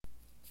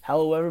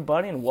Hello,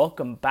 everybody, and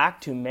welcome back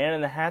to Man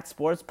in the Hat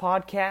Sports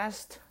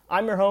Podcast.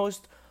 I'm your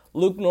host,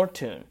 Luke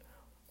Nortoon,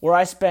 where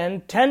I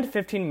spend 10 to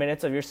 15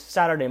 minutes of your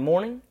Saturday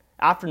morning,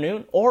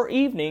 afternoon, or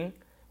evening,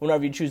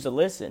 whenever you choose to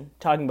listen,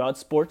 talking about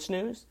sports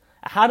news,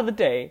 ahead of the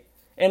day,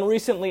 and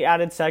recently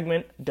added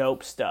segment,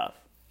 Dope Stuff.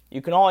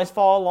 You can always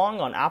follow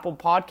along on Apple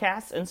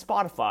Podcasts and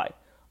Spotify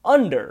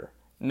under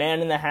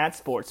Man in the Hat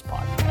Sports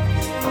Podcast.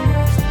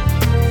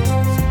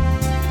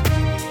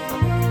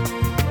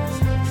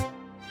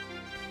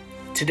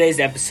 Today's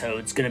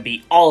episode is going to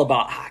be all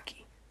about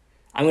hockey.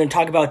 I'm going to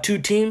talk about two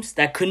teams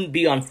that couldn't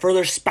be on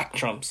further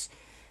spectrums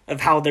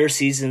of how their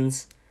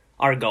seasons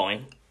are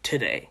going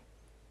today.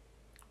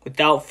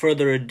 Without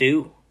further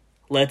ado,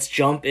 let's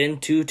jump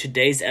into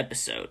today's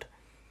episode.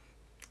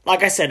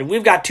 Like I said,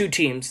 we've got two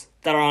teams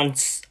that are on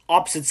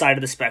opposite side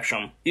of the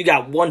spectrum. You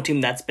got one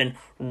team that's been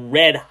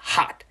red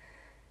hot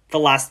the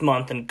last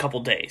month and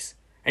couple days.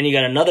 And you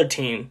got another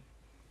team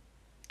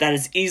that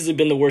has easily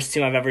been the worst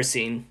team I've ever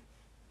seen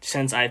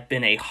since I've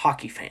been a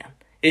hockey fan.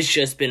 It's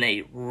just been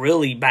a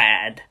really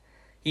bad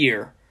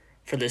year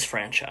for this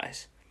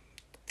franchise.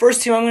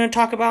 First team I'm going to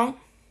talk about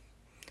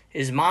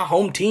is my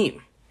home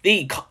team,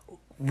 the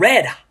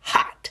red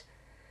hot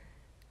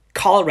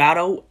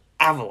Colorado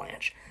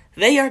Avalanche.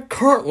 They are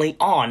currently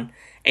on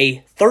a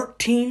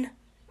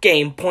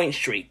 13-game point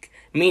streak,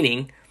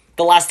 meaning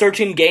the last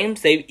 13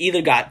 games they've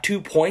either got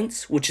 2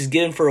 points, which is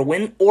given for a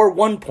win, or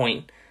 1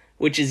 point,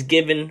 which is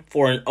given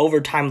for an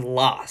overtime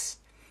loss.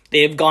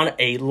 They have gone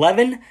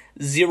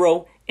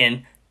 11-0-2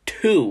 in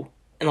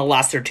the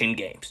last 13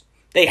 games.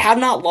 They have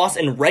not lost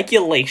in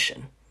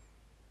regulation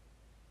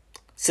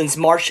since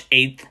March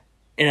 8th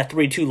in a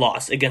 3-2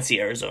 loss against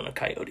the Arizona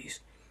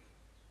Coyotes.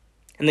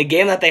 In the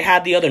game that they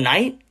had the other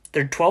night,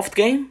 their 12th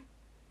game,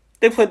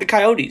 they played the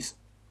Coyotes.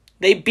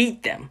 They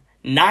beat them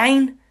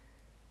 9-3.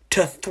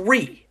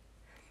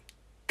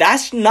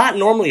 That's not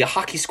normally a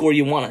hockey score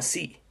you want to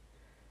see.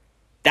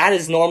 That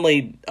is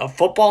normally a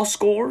football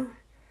score.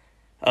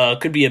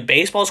 Could be a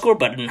baseball score,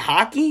 but in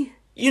hockey,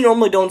 you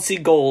normally don't see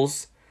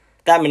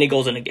that many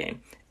goals in a game.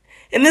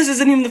 And this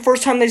isn't even the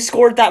first time they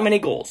scored that many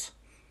goals.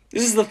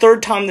 This is the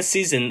third time this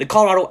season the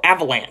Colorado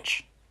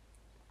Avalanche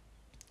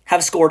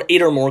have scored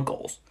 8 or more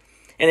goals.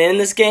 And in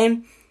this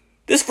game,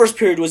 this first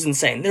period was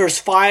insane. There was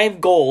 5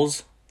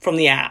 goals from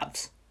the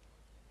Avs.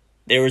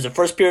 There was a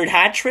first period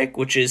hat trick,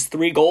 which is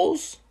 3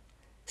 goals,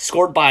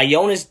 scored by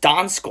Jonas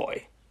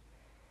Donskoy.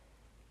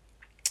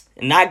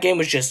 And that game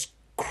was just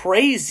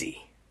crazy.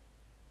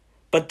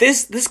 But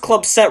this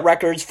club set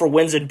records for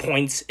wins and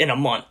points in a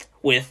month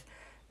with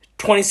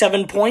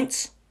 27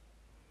 points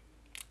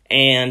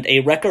and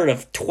a record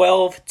of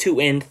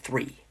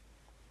 12-3.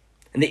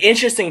 And the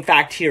interesting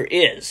fact here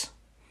is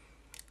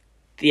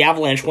the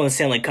Avalanche won the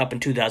Stanley Cup in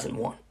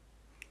 2001.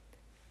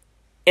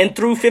 And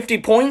through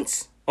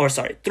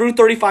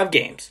 35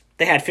 games,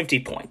 they had 50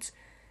 points.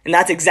 And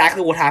that's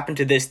exactly what happened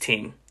to this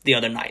team the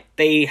other night.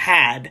 They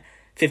had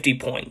 50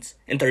 points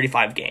in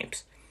 35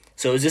 games.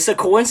 So is this a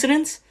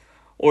coincidence?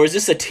 Or is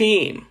this a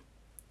team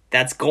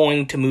that's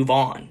going to move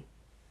on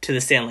to the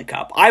Stanley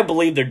Cup? I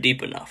believe they're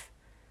deep enough.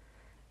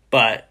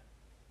 But,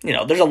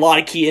 there's a lot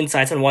of key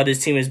insights on why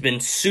this team has been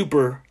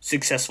super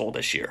successful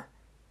this year.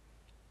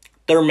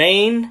 Their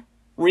main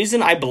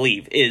reason, I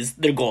believe, is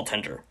their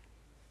goaltender.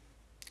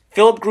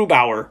 Philip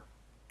Grubauer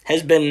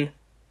has been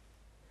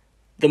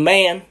the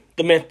man,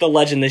 the myth, the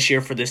legend this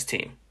year for this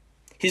team.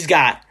 He's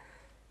got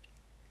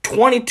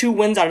 22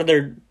 wins out of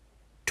their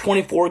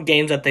 24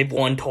 games that they've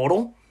won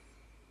total.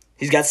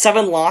 He's got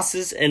 7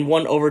 losses and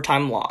 1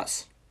 overtime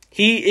loss.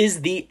 He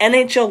is the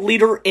NHL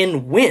leader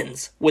in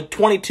wins with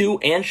 22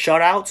 and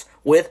shutouts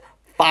with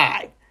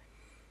 5.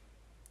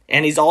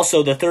 And he's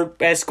also the third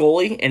best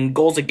goalie in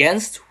goals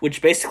against, which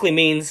basically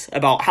means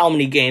about how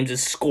many games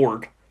is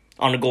scored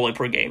on a goalie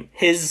per game.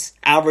 His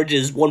average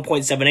is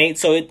 1.78,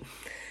 so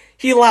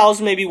he allows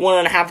maybe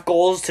 1.5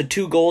 goals to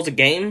 2 goals a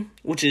game,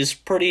 which is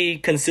pretty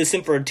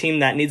consistent for a team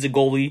that needs a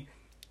goalie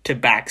to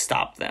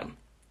backstop them.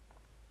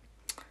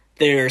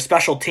 Their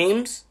special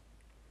teams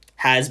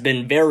has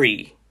been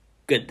very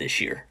good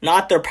this year.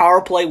 Not their power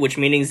play, which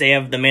means they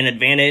have the man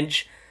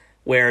advantage,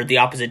 where the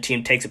opposite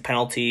team takes a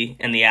penalty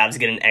and the Avs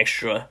get an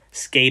extra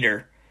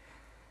skater.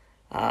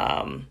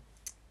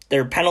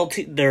 Their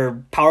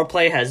power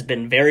play has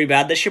been very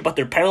bad this year, but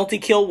their penalty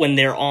kill when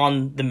they're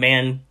on the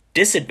man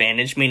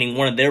disadvantage, meaning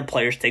one of their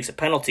players takes a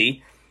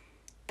penalty,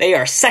 they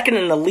are second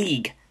in the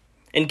league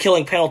in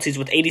killing penalties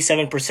with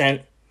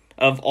 87%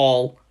 of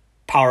all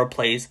power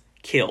plays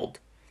killed.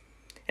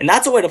 And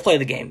that's a way to play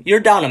the game. You're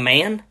down a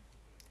man,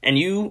 and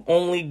you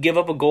only give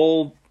up a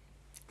goal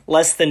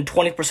less than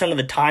 20% of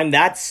the time.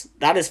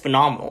 That is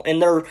phenomenal. And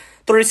they're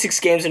 36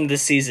 games into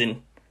this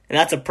season, and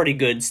that's a pretty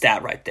good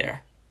stat right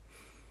there.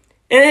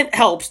 And it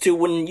helps, too,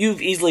 when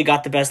you've easily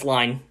got the best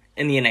line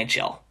in the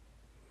NHL.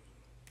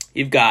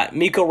 You've got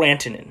Mikko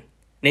Rantanen,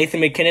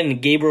 Nathan MacKinnon,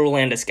 and Gabriel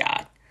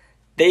Landeskog.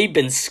 They've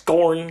been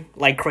scoring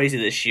like crazy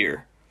this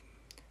year.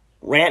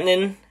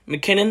 Rantanen,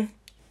 MacKinnon,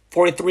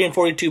 43 and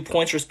 42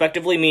 points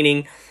respectively,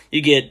 meaning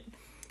you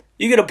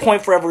you get a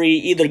point for every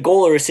either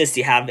goal or assist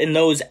you have, and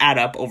those add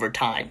up over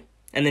time.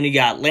 And then you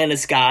got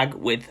Landeskog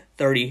with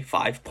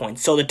 35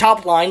 points. So the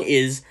top line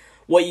is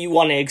what you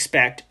want to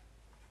expect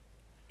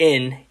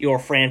in your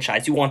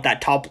franchise. You want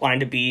that top line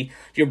to be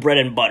your bread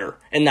and butter.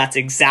 And that's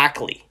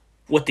exactly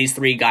what these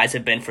three guys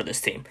have been for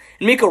this team.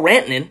 And Mikko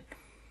Rantanen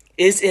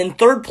is in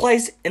third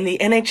place in the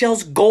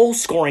NHL's goal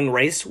scoring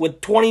race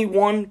with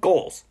 21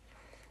 goals.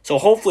 So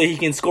hopefully he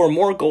can score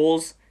more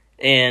goals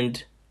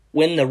and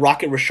win the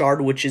Rocket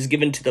Richard, which is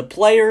given to the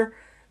player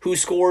who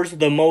scores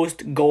the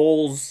most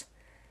goals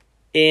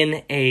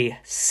in a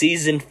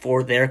season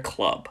for their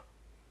club.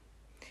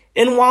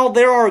 And while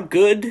there are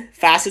good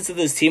facets of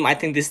this team, I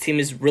think this team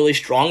is really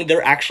strong.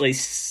 They're actually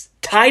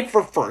tied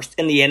for first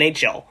in the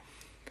NHL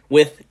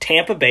with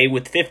Tampa Bay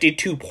with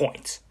 52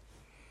 points.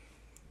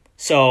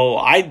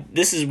 So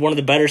this is one of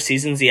the better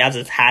seasons the Avs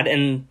have had,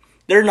 and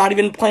they're not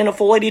even playing a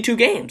full 82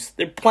 games.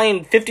 They're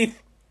playing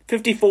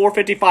 54,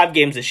 55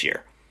 games this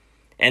year.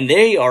 And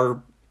they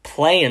are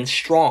playing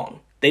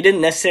strong. They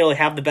didn't necessarily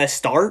have the best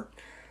start.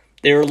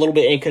 They were a little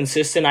bit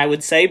inconsistent, I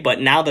would say,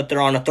 but now that they're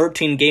on a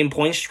 13-game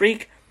point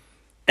streak,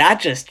 that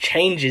just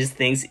changes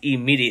things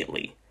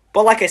immediately.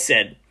 But like I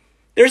said,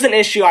 there's an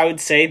issue, I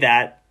would say,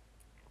 that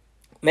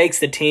makes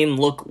the team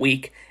look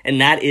weak, and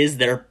that is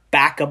their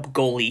backup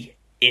goalie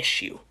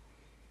issue.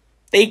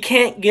 They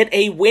can't get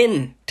a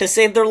win to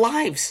save their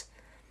lives.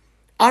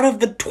 Out of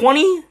the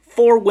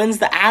 24 wins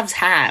the Avs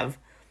have,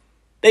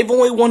 they've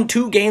only won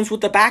 2 games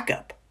with the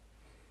backup.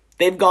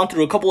 They've gone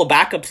through a couple of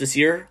backups this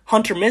year.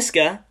 Hunter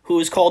Miska, who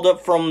is called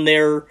up from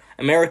their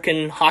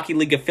American Hockey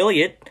League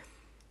affiliate,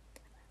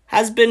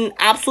 has been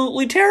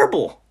absolutely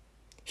terrible.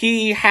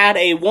 He had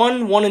a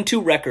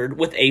 1-1-2 record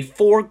with a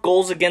 4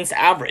 goals against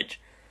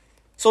average.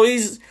 So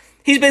he's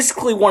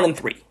basically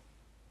 1-3.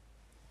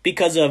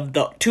 Because of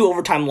the 2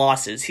 overtime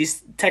losses,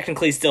 he's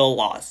technically still a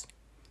loss.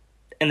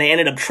 And they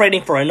ended up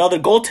trading for another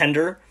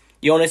goaltender,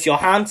 Jonas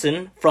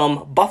Johansson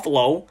from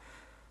Buffalo,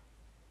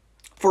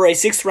 for a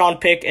 6th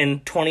round pick in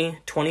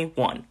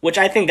 2021, which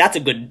I think that's a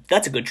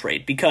good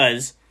trade,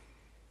 because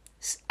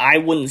I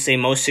wouldn't say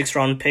most 6th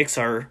round picks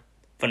are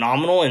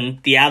phenomenal,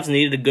 and the Avs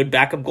needed a good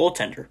backup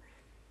goaltender.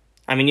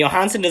 I mean,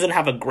 Johansson doesn't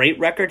have a great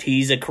record.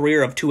 He's a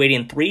career of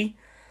 280-3.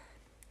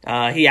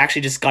 He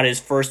actually just got his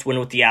first win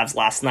with the Avs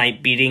last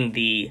night, beating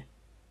the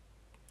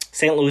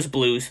St. Louis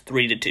Blues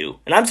 3-2.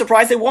 And I'm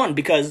surprised they won,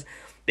 because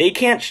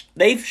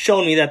they've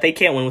shown me that they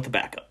can't win with the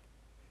backup.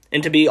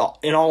 And to be,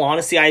 in all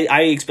honesty,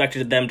 I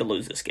expected them to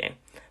lose this game.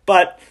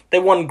 But they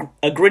won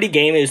a gritty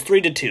game. It was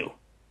 3-2.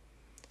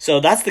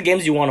 So that's the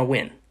games you want to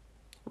win.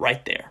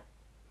 Right there.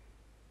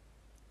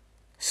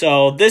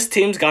 So this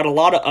team's got a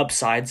lot of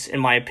upsides, in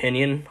my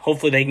opinion.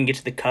 Hopefully they can get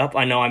to the Cup.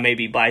 I know I may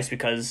be biased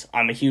because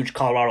I'm a huge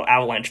Colorado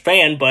Avalanche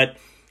fan, but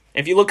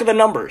if you look at the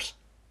numbers,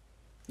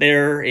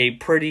 they're a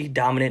pretty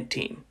dominant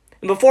team.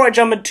 And before I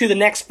jump into the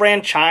next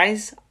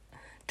franchise,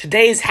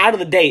 today's Hat of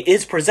the Day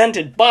is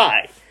presented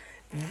by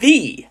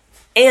the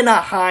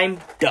Anaheim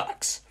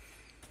Ducks.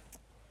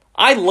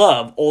 I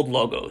love old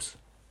logos,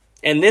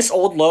 and this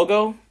old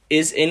logo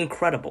is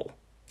incredible.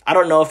 I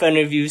don't know if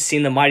any of you have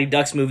seen the Mighty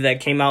Ducks movie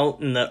that came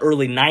out in the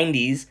early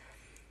 90s,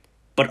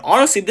 but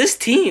honestly, this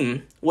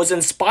team was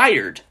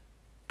inspired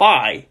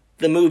by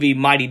the movie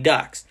Mighty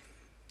Ducks.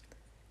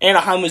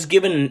 Anaheim was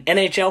given an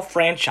NHL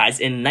franchise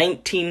in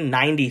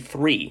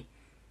 1993,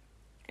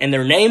 and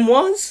their name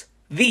was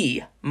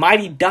the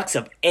Mighty Ducks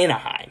of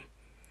Anaheim.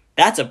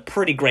 That's a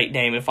pretty great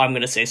name, if I'm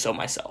going to say so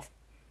myself.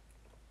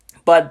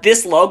 But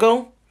this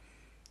logo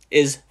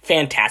is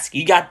fantastic.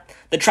 You got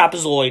the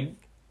trapezoid,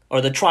 or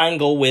the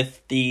triangle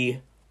with the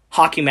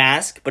hockey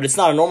mask, but it's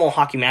not a normal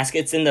hockey mask.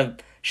 It's in the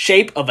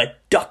shape of a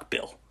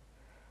duckbill.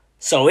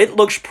 So it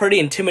looks pretty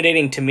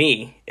intimidating to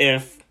me,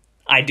 if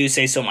I do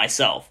say so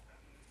myself.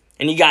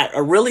 And you got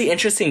a really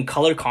interesting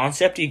color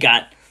concept. You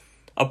got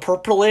a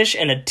purplish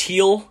and a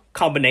teal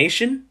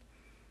combination.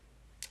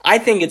 I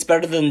think it's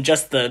better than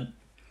just the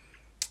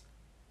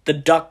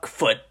duck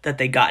foot that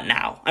they got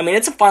now. I mean,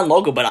 it's a fine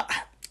logo, but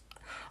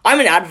I'm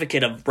an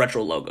advocate of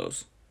retro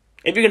logos.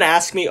 If you're going to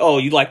ask me, oh,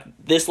 you like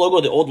this logo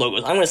or the old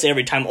logos, I'm going to say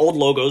every time old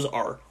logos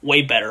are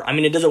way better. I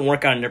mean, it doesn't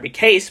work out in every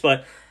case,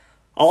 but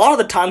a lot of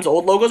the times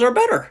old logos are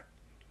better.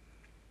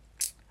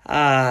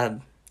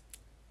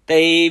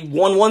 They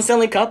won 1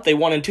 Stanley Cup. They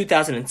won in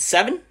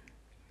 2007.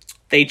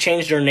 They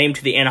changed their name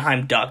to the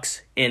Anaheim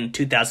Ducks in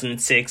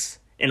 2006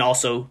 and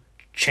also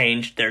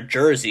changed their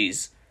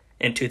jerseys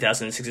in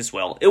 2006 as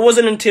well. It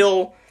wasn't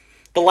until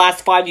the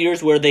last 5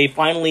 years where they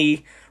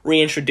finally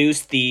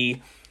reintroduced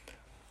the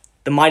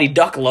Mighty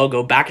Duck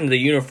logo back into the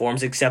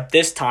uniforms, except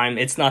this time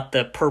it's not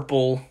the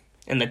purple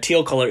and the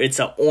teal color, it's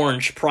an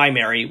orange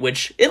primary,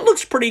 which it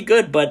looks pretty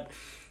good, but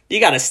you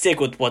got to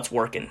stick with what's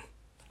working.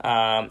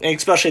 And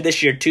especially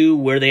this year too,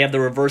 where they have the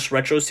reverse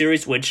retro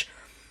series, which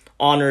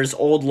honors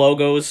old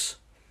logos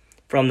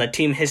from the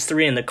team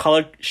history and the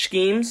color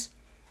schemes.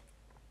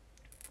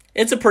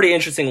 It's a pretty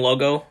interesting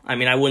logo. I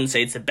mean, I wouldn't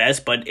say it's the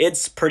best, but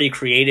it's pretty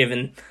creative,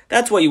 and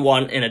that's what you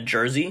want in a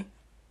jersey.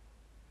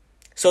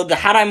 So the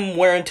hat I'm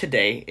wearing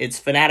today, it's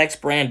Fanatics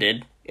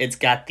branded, It's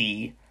got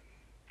the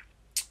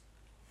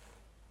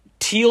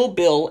teal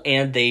bill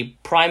and the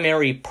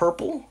primary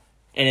purple,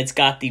 and it's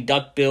got the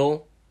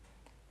duckbill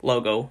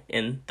logo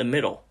in the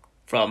middle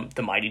from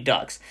the Mighty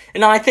Ducks.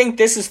 And I think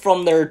this is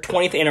from their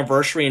 20th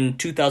anniversary in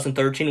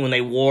 2013 when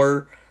they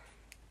wore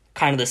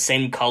kind of the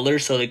same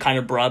colors, so they kind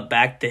of brought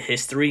back the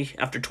history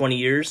after 20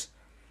 years.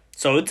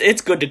 So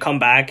it's good to come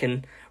back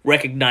and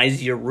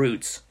recognize your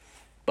roots.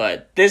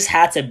 But this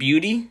hat's a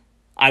beauty.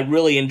 I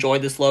really enjoy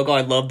this logo.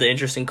 I love the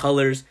interesting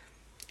colors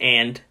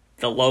and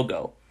the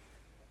logo.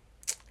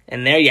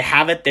 And there you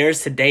have it.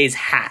 There's today's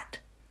hat.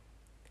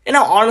 And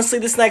now, honestly,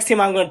 this next team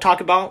I'm going to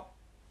talk about,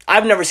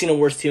 I've never seen a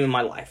worse team in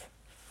my life.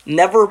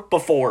 Never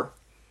before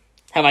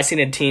have I seen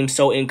a team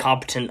so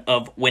incompetent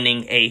of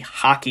winning a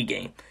hockey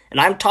game. And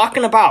I'm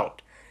talking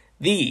about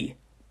the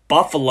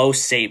Buffalo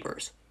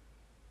Sabres.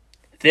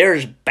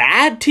 There's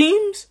bad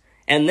teams,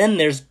 and then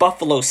there's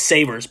Buffalo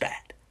Sabres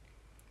bad.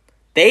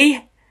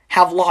 They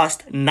have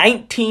lost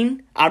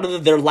 19 out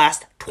of their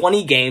last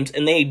 20 games,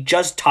 and they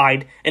just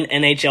tied an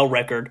NHL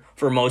record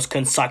for most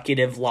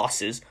consecutive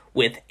losses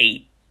with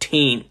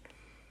 18.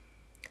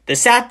 The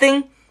sad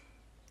thing,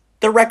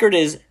 the record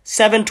is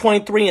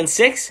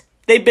 7-23-6.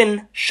 They've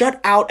been shut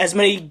out as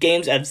many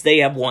games as they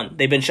have won.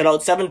 They've been shut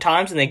out 7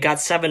 times, and they got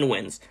 7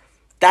 wins.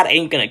 That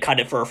ain't going to cut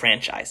it for a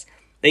franchise.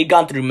 They've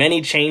gone through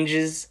many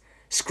changes,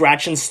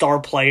 scratching star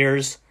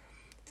players,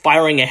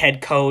 firing a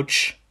head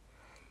coach.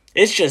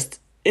 It's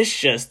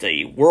just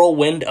a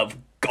whirlwind of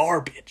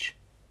garbage.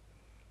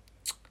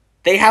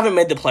 They haven't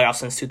made the playoffs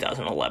since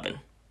 2011.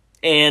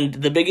 And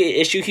the big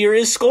issue here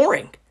is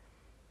scoring.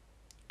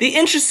 The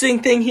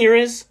interesting thing here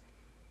is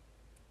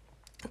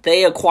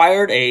they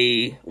acquired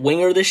a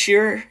winger this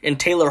year in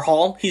Taylor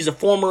Hall. He's a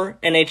former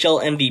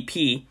NHL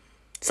MVP,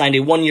 signed a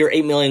 1-year,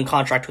 $8 million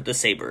contract with the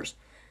Sabres.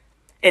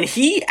 And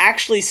he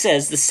actually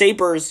says the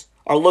Sabres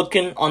are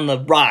looking on the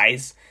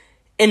rise.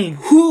 In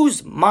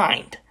whose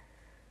mind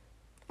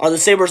are the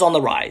Sabres on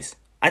the rise?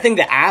 I think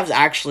the Avs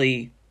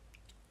actually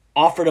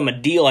offered him a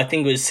deal, I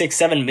think it was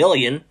 $6-7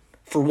 million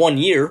for 1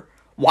 year.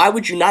 Why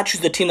would you not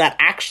choose the team that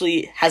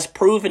actually has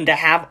proven to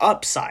have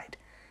upside?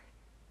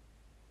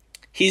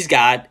 He's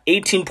got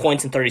 18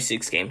 points in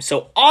 36 games.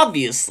 So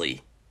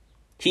obviously,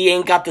 he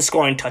ain't got the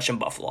scoring touch in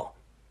Buffalo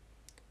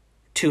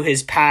to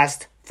his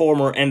past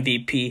former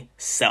MVP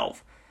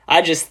self.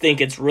 I just think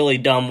it's really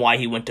dumb why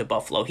he went to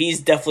Buffalo.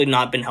 He's definitely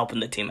not been helping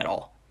the team at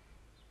all.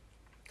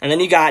 And then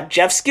you got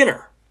Jeff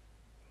Skinner.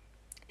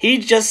 He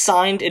just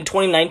signed in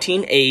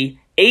 2019 a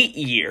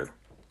 8-year,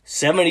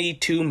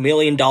 $72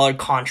 million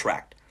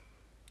contract,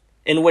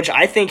 in which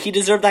I think he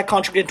deserved that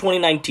contract in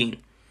 2019.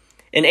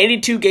 In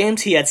 82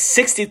 games, he had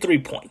 63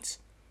 points.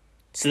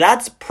 So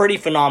that's pretty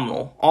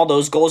phenomenal. All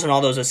those goals and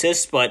all those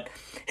assists, but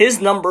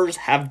his numbers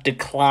have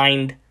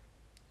declined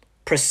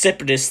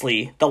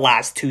precipitously the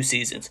last 2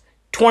 seasons.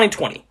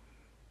 2020,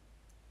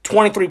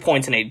 23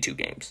 points in 82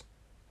 games.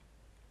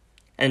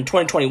 And in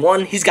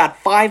 2021, he's got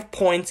 5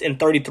 points in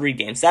 33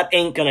 games. That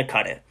ain't gonna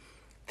cut it.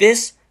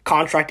 This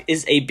contract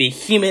is a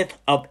behemoth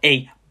of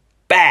a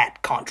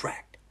bad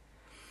contract.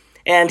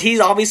 And he's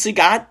obviously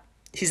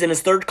he's in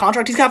his 3rd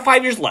contract. He's got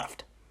 5 years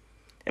left.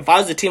 If I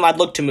was the team, I'd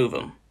look to move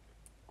him.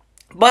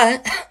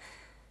 But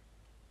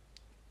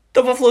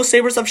the Buffalo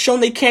Sabres have shown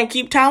they can't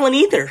keep talent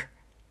either.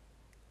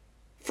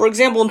 For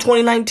example, in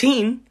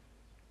 2019,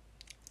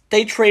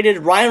 they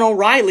traded Ryan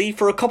O'Reilly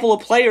for a couple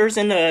of players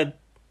and a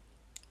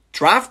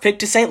draft pick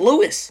to St.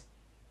 Louis.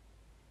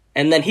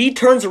 And then he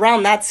turns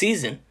around that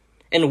season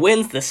and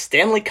wins the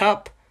Stanley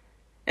Cup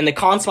and the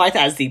Conn Smythe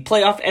as the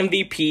playoff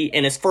MVP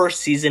in his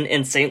first season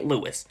in St.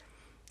 Louis.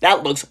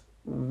 That looks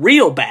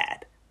real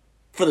bad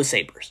for the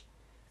Sabres.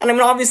 And I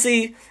mean,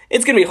 obviously,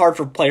 it's going to be hard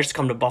for players to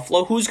come to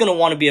Buffalo. Who's going to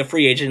want to be a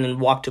free agent and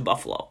walk to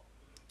Buffalo?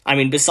 I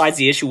mean, besides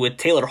the issue with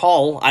Taylor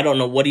Hall, I don't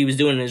know what he was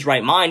doing in his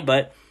right mind,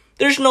 but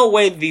there's no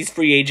way these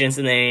free agents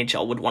in the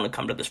NHL would want to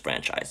come to this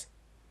franchise.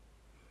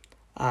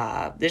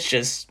 It's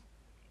just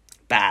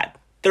bad.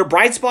 Their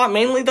bright spot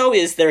mainly, though,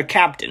 is their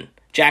captain,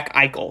 Jack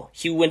Eichel.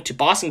 He went to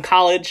Boston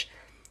College.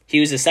 He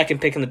was the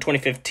 2nd pick in the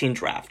 2015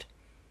 draft.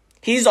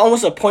 He's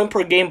almost a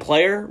point-per-game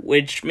player,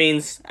 which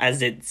means,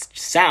 as it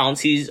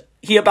sounds, he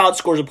about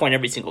scores a point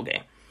every single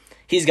game.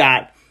 He's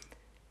got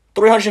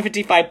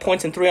 355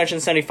 points in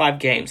 375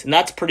 games, and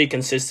that's pretty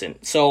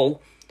consistent.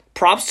 So,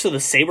 props to the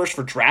Sabres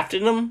for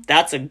drafting him.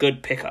 That's a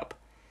good pickup.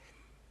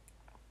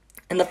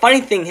 And the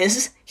funny thing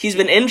is, he's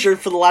been injured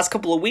for the last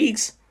couple of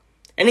weeks,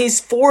 and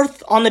he's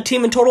 4th on the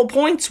team in total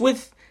points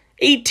with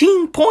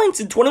 18 points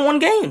in 21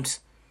 games.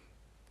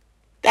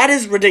 That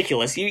is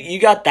ridiculous. You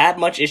got that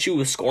much issue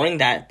with scoring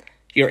that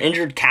your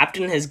injured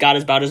captain has got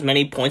about as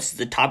many points as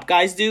the top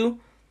guys do?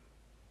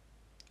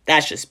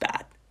 That's just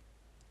bad.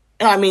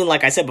 And I mean,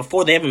 like I said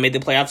before, they haven't made the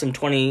playoffs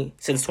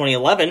since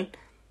 2011.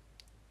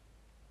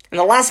 In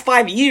the last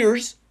 5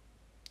 years,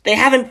 they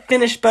haven't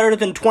finished better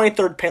than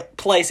 23rd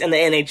place in the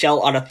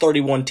NHL out of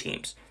 31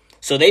 teams.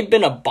 So they've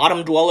been a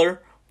bottom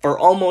dweller for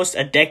almost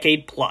a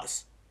decade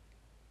plus.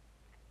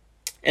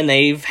 And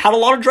they've had a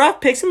lot of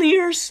draft picks in the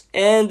years,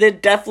 and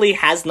it definitely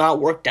has not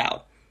worked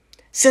out.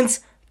 Since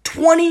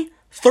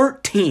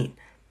 2013.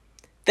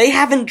 They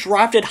haven't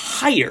drafted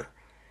higher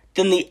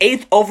than the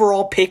 8th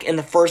overall pick in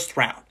the first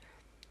round.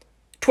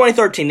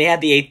 2013, they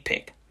had the 8th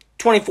pick.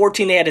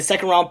 2014, they had a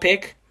second round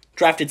pick,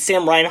 drafted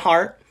Sam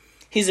Reinhart.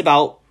 He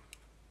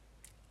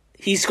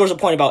scores a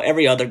point about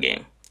every other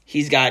game.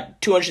 He's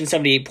got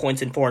 278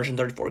 points in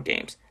 434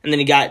 games. And then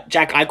he got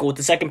Jack Eichel with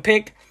the second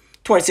pick.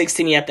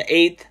 2016, he had the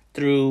 8th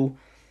through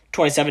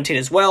 2017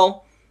 as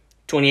well.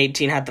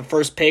 2018 had the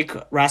first pick,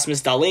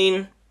 Rasmus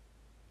Dahlin.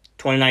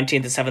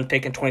 2019, the 7th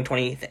pick. And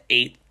 2020, the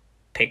 8th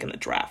pick in the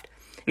draft.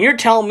 And you're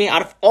telling me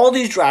out of all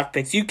these draft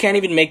picks, you can't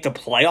even make the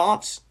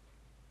playoffs?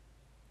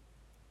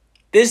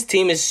 This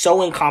team is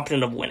so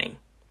incompetent of winning.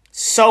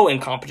 So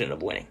incompetent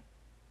of winning.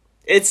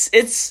 It's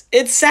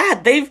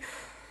sad.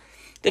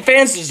 The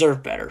fans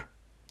deserve better.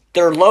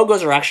 Their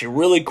logos are actually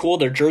really cool.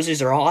 Their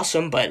jerseys are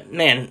awesome. But,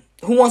 man,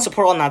 who wants to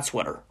put on that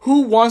sweater?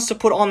 Who wants to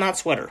put on that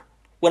sweater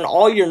when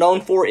all you're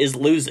known for is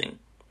losing?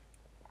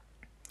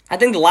 I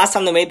think the last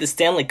time they made the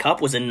Stanley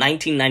Cup was in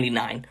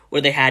 1999,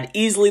 where they had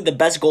easily the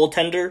best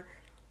goaltender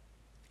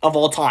of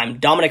all time,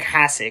 Dominik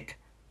Hasek,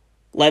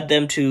 led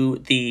them to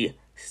the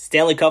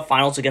Stanley Cup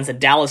Finals against the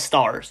Dallas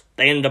Stars.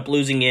 They ended up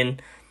losing in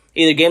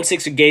either Game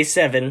 6 or Game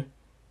 7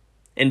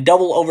 in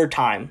double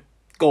overtime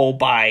goal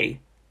by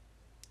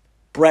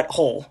Brett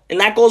Hull. And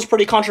that goal is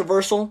pretty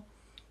controversial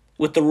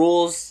with the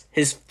rules.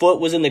 His foot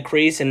was in the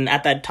crease, and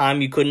at that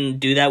time you couldn't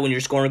do that when you're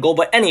scoring a goal.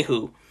 But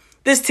anywho,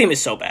 this team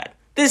is so bad.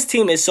 This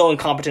team is so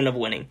incompetent of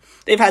winning.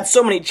 They've had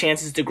so many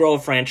chances to grow a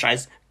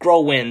franchise,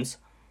 grow wins,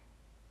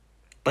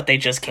 but they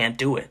just can't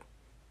do it.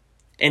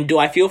 And do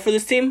I feel for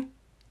this team?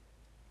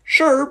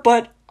 Sure,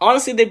 but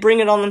honestly, they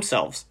bring it on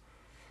themselves.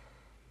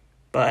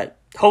 But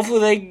hopefully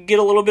they get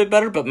a little bit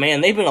better. But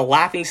man, they've been a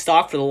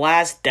laughingstock for the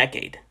last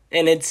decade,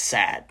 and it's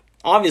sad.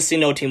 Obviously,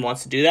 no team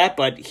wants to do that,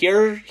 but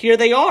here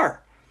they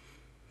are.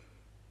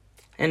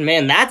 And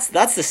man, that's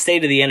the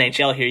state of the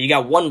NHL here. You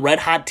got one red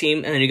hot team,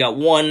 and then you got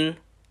one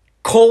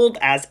cold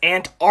as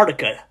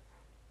Antarctica.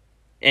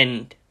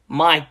 And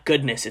my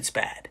goodness, it's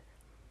bad.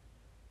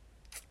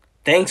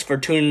 Thanks for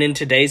tuning in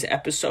today's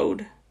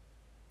episode.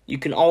 You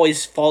can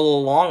always follow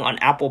along on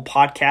Apple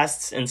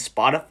Podcasts and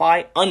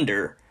Spotify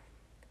under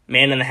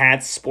Man in the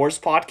Hat Sports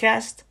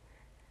Podcast.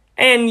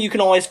 And you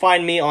can always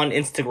find me on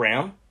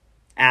Instagram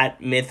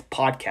at Myth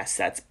Podcast.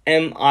 That's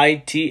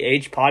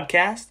MITH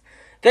Podcast.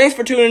 Thanks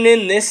for tuning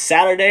in this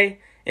Saturday.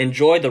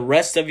 Enjoy the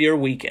rest of your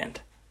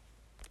weekend.